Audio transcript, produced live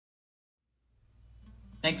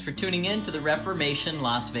Thanks for tuning in to the Reformation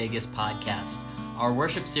Las Vegas podcast. Our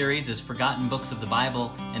worship series is Forgotten Books of the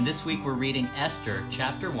Bible, and this week we're reading Esther,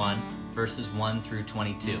 chapter 1, verses 1 through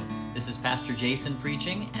 22. This is Pastor Jason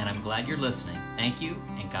preaching, and I'm glad you're listening. Thank you,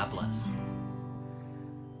 and God bless.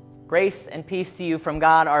 Grace and peace to you from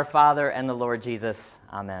God our Father and the Lord Jesus.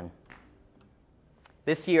 Amen.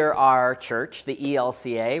 This year our church, the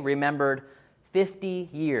ELCA, remembered 50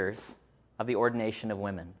 years of the ordination of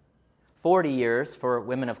women. 40 years for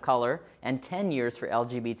women of color, and 10 years for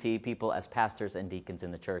LGBT people as pastors and deacons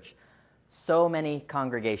in the church. So many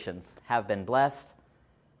congregations have been blessed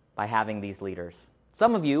by having these leaders.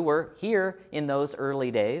 Some of you were here in those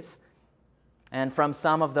early days, and from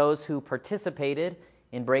some of those who participated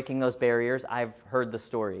in breaking those barriers, I've heard the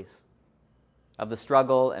stories of the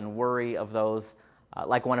struggle and worry of those,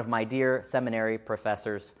 like one of my dear seminary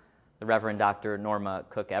professors, the Reverend Dr. Norma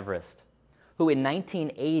Cook Everest, who in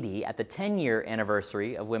 1980, at the 10-year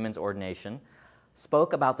anniversary of women's ordination,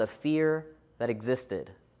 spoke about the fear that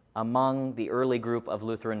existed among the early group of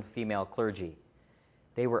Lutheran female clergy.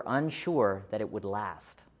 They were unsure that it would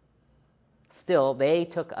last. Still, they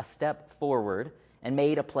took a step forward and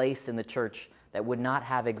made a place in the church that would not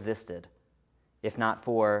have existed if not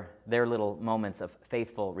for their little moments of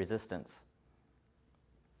faithful resistance.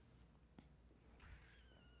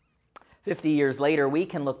 50 years later, we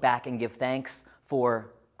can look back and give thanks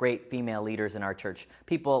for great female leaders in our church.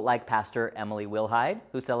 People like Pastor Emily Wilhide,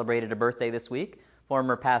 who celebrated a birthday this week,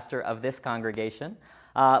 former pastor of this congregation.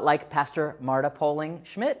 Like Pastor Marta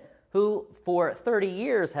Poling-Schmidt, who for 30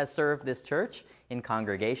 years has served this church in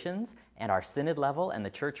congregations and our synod level and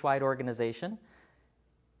the church-wide organization.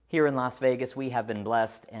 Here in Las Vegas, we have been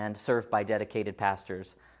blessed and served by dedicated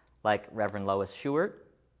pastors like Reverend Lois Schubert,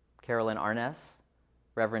 Carolyn Arness,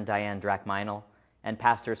 Reverend Diane Drachmeinel, and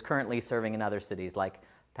pastors currently serving in other cities like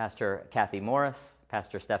Pastor Kathy Morris,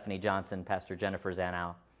 Pastor Stephanie Johnson, Pastor Jennifer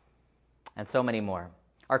Zanow, and so many more.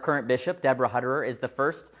 Our current bishop, Deborah Hutterer, is the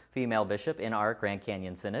first female bishop in our Grand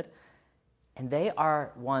Canyon Synod, and they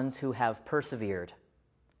are ones who have persevered.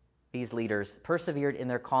 These leaders persevered in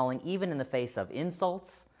their calling even in the face of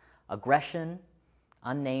insults, aggression,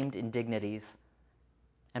 unnamed indignities,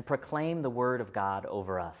 and proclaim the word of God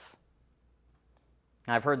over us.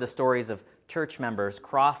 I've heard the stories of church members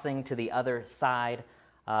crossing to the other side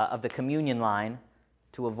of the communion line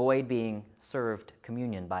to avoid being served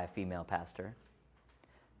communion by a female pastor.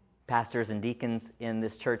 Pastors and deacons in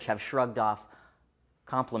this church have shrugged off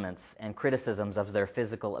compliments and criticisms of their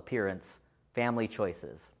physical appearance, family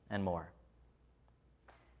choices, and more.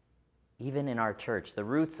 Even in our church, the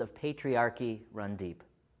roots of patriarchy run deep.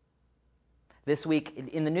 This week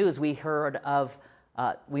in the news,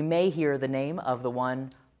 we may hear the name of the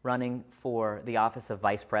one running for the office of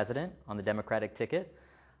vice president on the Democratic ticket.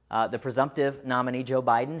 The presumptive nominee, Joe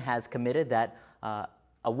Biden, has committed that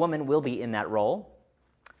a woman will be in that role.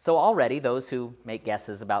 So already those who make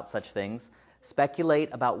guesses about such things speculate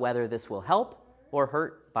about whether this will help or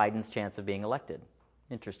hurt Biden's chance of being elected.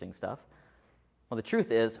 Interesting stuff. Well, the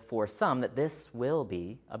truth is, for some, that this will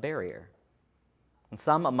be a barrier. And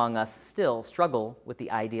some among us still struggle with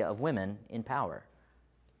the idea of women in power.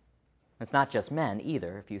 It's not just men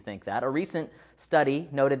either, if you think that. A recent study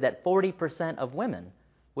noted that 40% of women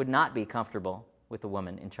would not be comfortable with a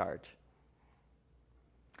woman in charge.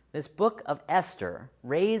 This book of Esther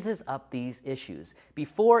raises up these issues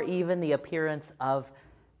before even the appearance of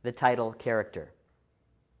the title character.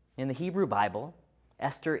 In the Hebrew Bible,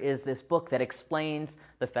 Esther is this book that explains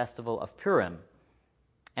the festival of Purim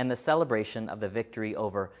and the celebration of the victory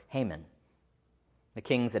over Haman, the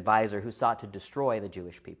king's advisor who sought to destroy the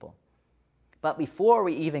Jewish people. But before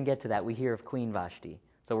we even get to that, we hear of Queen Vashti.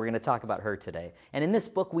 So we're going to talk about her today. And in this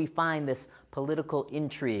book, we find this political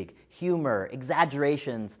intrigue, humor,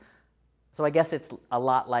 exaggerations. So I guess it's a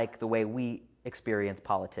lot like the way we experience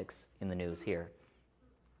politics in the news here.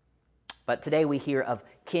 But today we hear of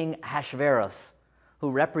King Ahasuerus,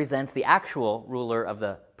 who represents the actual ruler of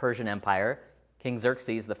the Persian Empire, King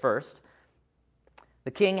Xerxes I.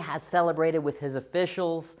 The king has celebrated with his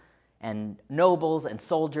officials and nobles and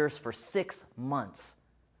soldiers for 6 months.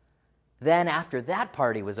 Then, after that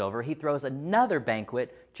party was over, he throws another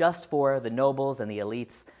banquet just for the nobles and the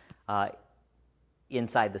elites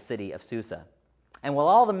inside the city of Susa. And while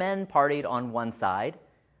all the men partied on one side,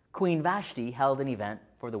 Queen Vashti held an event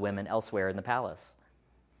for the women elsewhere in the palace.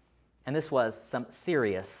 And this was some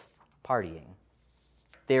serious partying.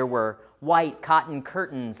 There were white cotton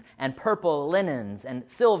curtains and purple linens and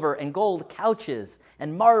silver and gold couches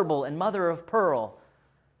and marble and mother of pearl.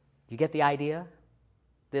 You get the idea?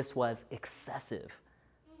 This was excessive.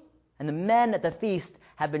 And the men at the feast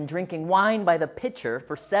had been drinking wine by the pitcher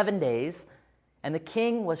for 7 days, and the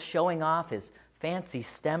king was showing off his fancy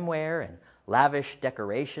stemware and lavish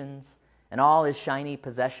decorations and all his shiny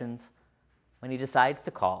possessions when he decides to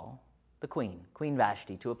call the queen, Queen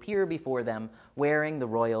Vashti, to appear before them wearing the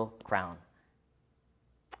royal crown.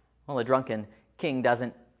 Well, a drunken king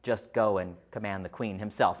doesn't just go and command the queen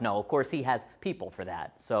himself. No, of course, he has people for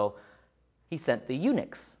that. So he sent the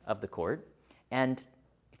eunuchs of the court. And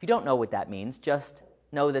if you don't know what that means, just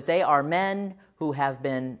know that they are men who have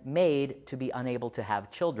been made to be unable to have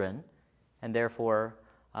children and therefore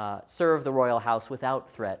serve the royal house without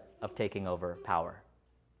threat of taking over power.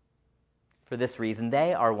 For this reason,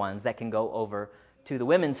 they are ones that can go over to the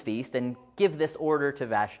women's feast and give this order to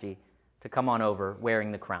Vashti to come on over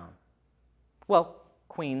wearing the crown. Well,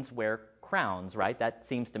 queens wear crowns, right? That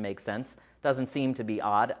seems to make sense. Doesn't seem to be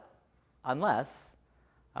odd unless,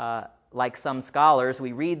 like some scholars,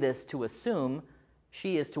 we read this to assume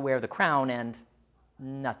she is to wear the crown and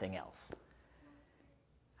nothing else.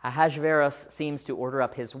 Ahasuerus seems to order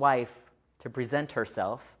up his wife to present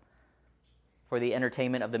herself for the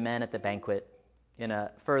entertainment of the men at the banquet in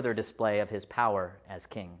a further display of his power as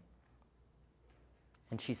king.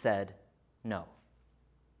 And she said, no.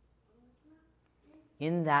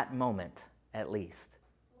 In that moment, at least,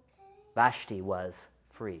 Vashti was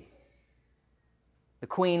free. The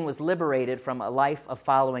queen was liberated from a life of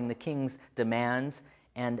following the king's demands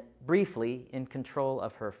and briefly in control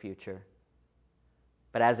of her future.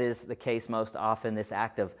 But as is the case most often, this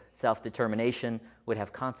act of self-determination would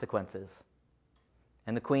have consequences.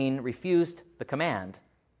 And the queen refused the command.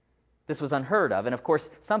 This was unheard of, and of course,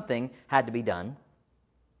 something had to be done.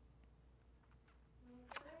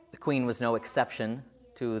 The queen was no exception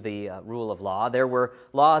to the rule of law. There were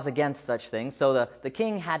laws against such things, so the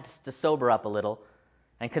king had to sober up a little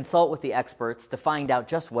and consult with the experts to find out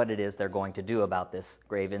just what it is they're going to do about this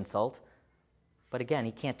grave insult. But again,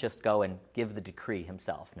 he can't just go and give the decree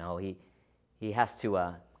himself. No, he has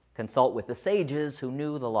to consult with the sages who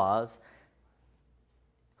knew the laws,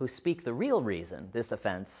 who speak the real reason this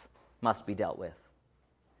offense must be dealt with.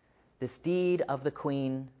 This deed of the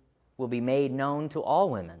queen will be made known to all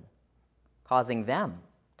women, causing them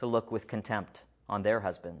to look with contempt on their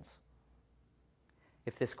husbands.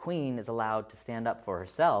 If this queen is allowed to stand up for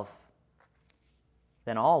herself,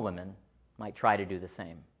 then all women might try to do the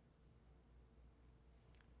same.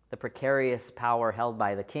 The precarious power held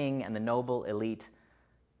by the king and the noble elite,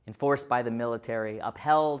 enforced by the military,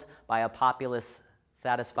 upheld by a populace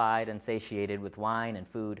satisfied and satiated with wine and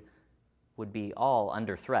food, would be all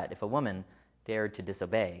under threat if a woman dared to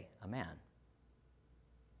disobey a man.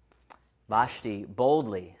 Vashti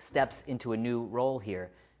boldly steps into a new role here.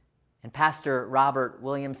 And Pastor Robert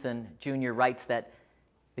Williamson Jr. writes that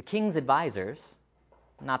the king's advisors,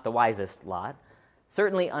 not the wisest lot,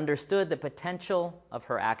 certainly understood the potential of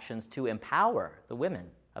her actions to empower the women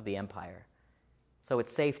of the empire. So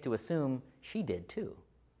it's safe to assume she did too.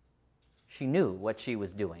 She knew what she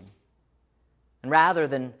was doing. And rather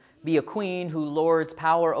than be a queen who lords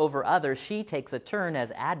power over others, she takes a turn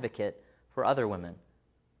as advocate for other women,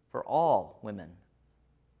 for all women.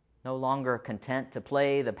 No longer content to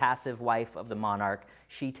play the passive wife of the monarch,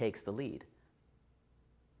 she takes the lead.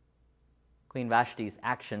 Queen Vashti's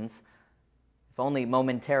actions, if only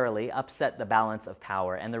momentarily, upset the balance of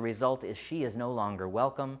power, and the result is she is no longer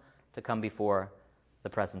welcome to come before the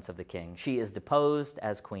presence of the king. She is deposed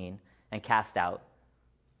as queen and cast out.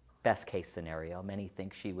 Best case scenario, many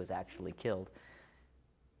think she was actually killed,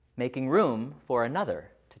 making room for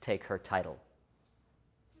another to take her title.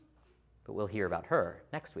 But we'll hear about her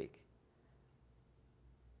next week.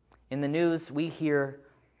 In the news, we hear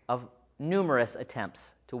of numerous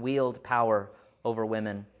attempts to wield power over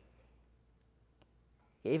women,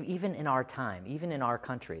 even in our time, even in our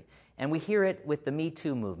country. And we hear it with the Me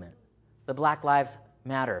Too movement, the Black Lives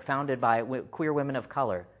Matter, founded by queer women of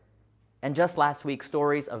color. And just last week,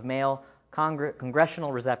 stories of male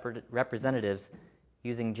congressional representatives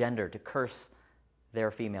using gender to curse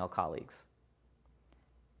their female colleagues.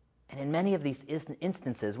 And in many of these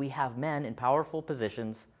instances, we have men in powerful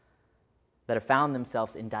positions that have found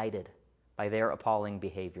themselves indicted by their appalling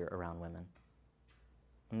behavior around women.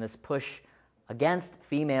 And this push against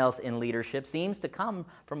females in leadership seems to come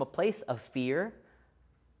from a place of fear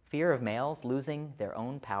of males losing their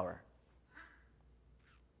own power.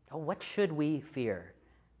 Oh, what should we fear?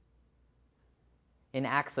 In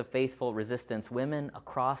acts of faithful resistance, women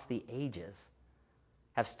across the ages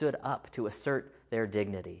have stood up to assert their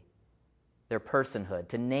dignity, their personhood,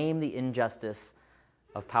 to name the injustice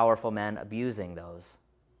of powerful men abusing those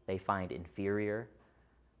they find inferior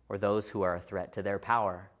or those who are a threat to their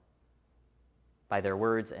power. by their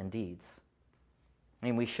words and deeds. I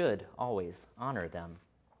mean, we should always honor them,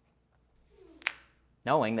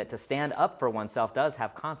 knowing that to stand up for oneself does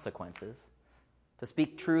have consequences. To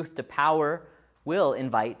speak truth to power will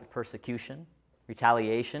invite persecution,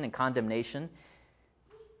 retaliation, and condemnation.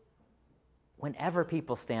 Whenever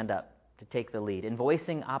people stand up to take the lead in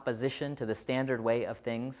voicing opposition to the standard way of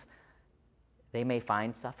things, they may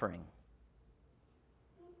find suffering.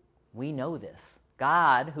 We know this.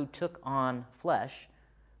 God, who took on flesh,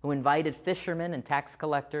 who invited fishermen and tax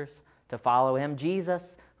collectors to follow him,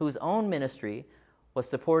 Jesus, whose own ministry was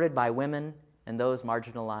supported by women and those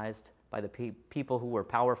marginalized by the people who were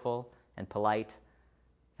powerful and polite,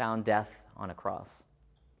 found death on a cross.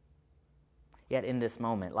 Yet in this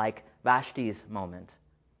moment, like Vashti's moment,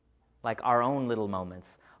 like our own little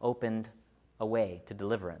moments, opened a way to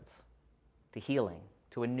deliverance, to healing,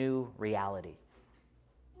 to a new reality.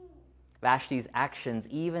 Vashti's actions,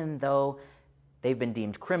 even though they've been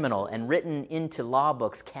deemed criminal and written into law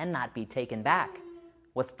books, cannot be taken back.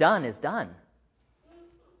 What's done is done.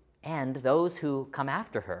 And those who come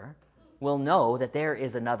after her will know that there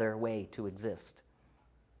is another way to exist.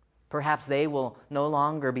 Perhaps they will no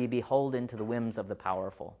longer be beholden to the whims of the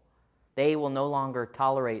powerful. They will no longer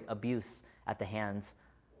tolerate abuse at the hands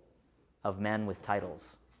of men with titles.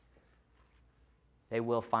 They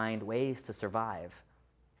will find ways to survive,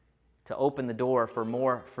 to open the door for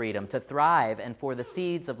more freedom, to thrive, and for the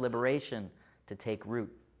seeds of liberation to take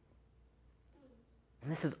root.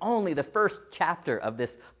 And this is only the first chapter of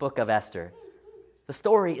this book of Esther. The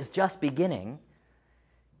story is just beginning,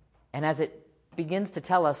 and as it begins to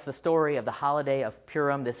tell us the story of the holiday of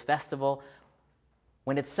Purim, this festival,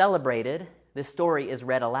 when it's celebrated, this story is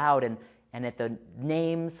read aloud, and at the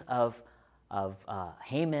names of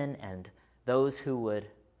Haman and those who would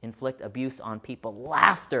inflict abuse on people,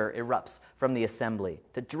 laughter erupts from the assembly.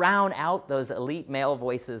 To drown out those elite male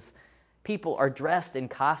voices, people are dressed in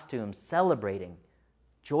costumes, celebrating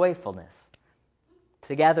joyfulness,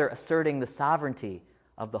 together asserting the sovereignty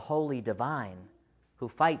of the holy divine who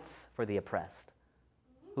fights for the oppressed,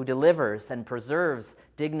 who delivers and preserves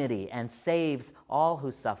dignity and saves all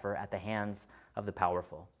who suffer at the hands of the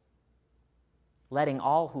powerful. Letting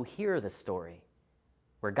all who hear the story,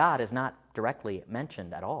 where God is not directly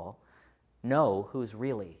mentioned at all, know who's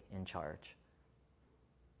really in charge.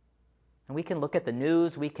 And we can look at the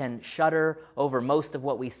news, we can shudder over most of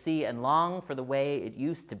what we see and long for the way it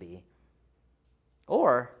used to be.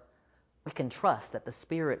 Or we can trust that the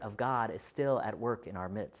Spirit of God is still at work in our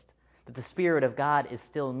midst, that the Spirit of God is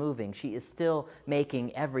still moving. She is still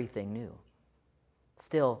making everything new,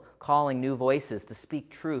 still calling new voices to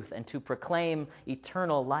speak truth and to proclaim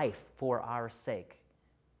eternal life for our sake.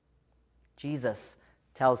 Jesus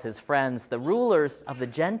tells his friends, the rulers of the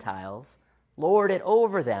Gentiles lord it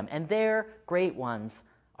over them, and their great ones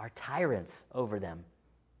are tyrants over them.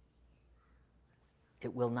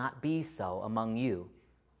 It will not be so among you,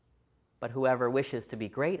 but whoever wishes to be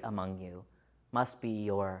great among you must be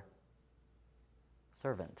your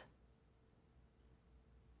servant.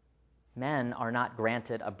 Men are not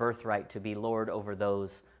granted a birthright to be lord over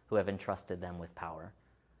those who have entrusted them with power.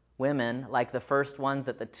 Women, like the first ones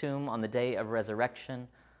at the tomb on the day of resurrection,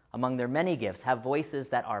 among their many gifts, have voices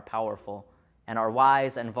that are powerful and are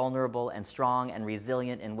wise and vulnerable and strong and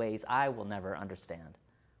resilient in ways I will never understand.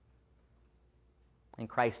 In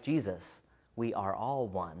Christ Jesus, we are all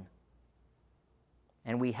one.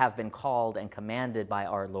 And we have been called and commanded by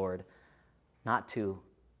our Lord not to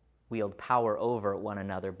wield power over one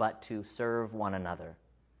another, but to serve one another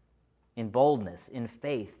in boldness, in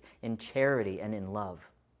faith, in charity, and in love.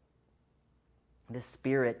 This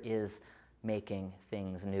Spirit is making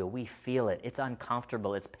things new. We feel it. It's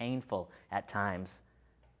uncomfortable. It's painful at times.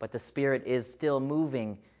 But the Spirit is still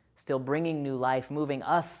moving, still bringing new life, moving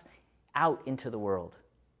us out into the world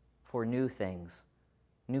for new things,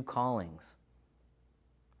 new callings.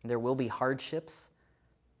 There will be hardships.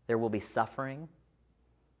 There will be suffering.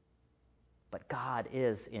 But God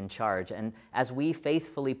is in charge. And as we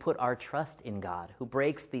faithfully put our trust in God, who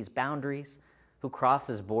breaks these boundaries, who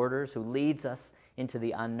crosses borders, who leads us into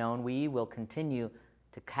the unknown, we will continue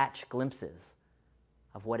to catch glimpses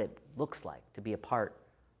of what it looks like to be a part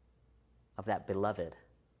of that beloved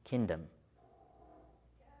kingdom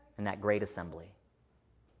and that great assembly.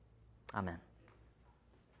 Amen.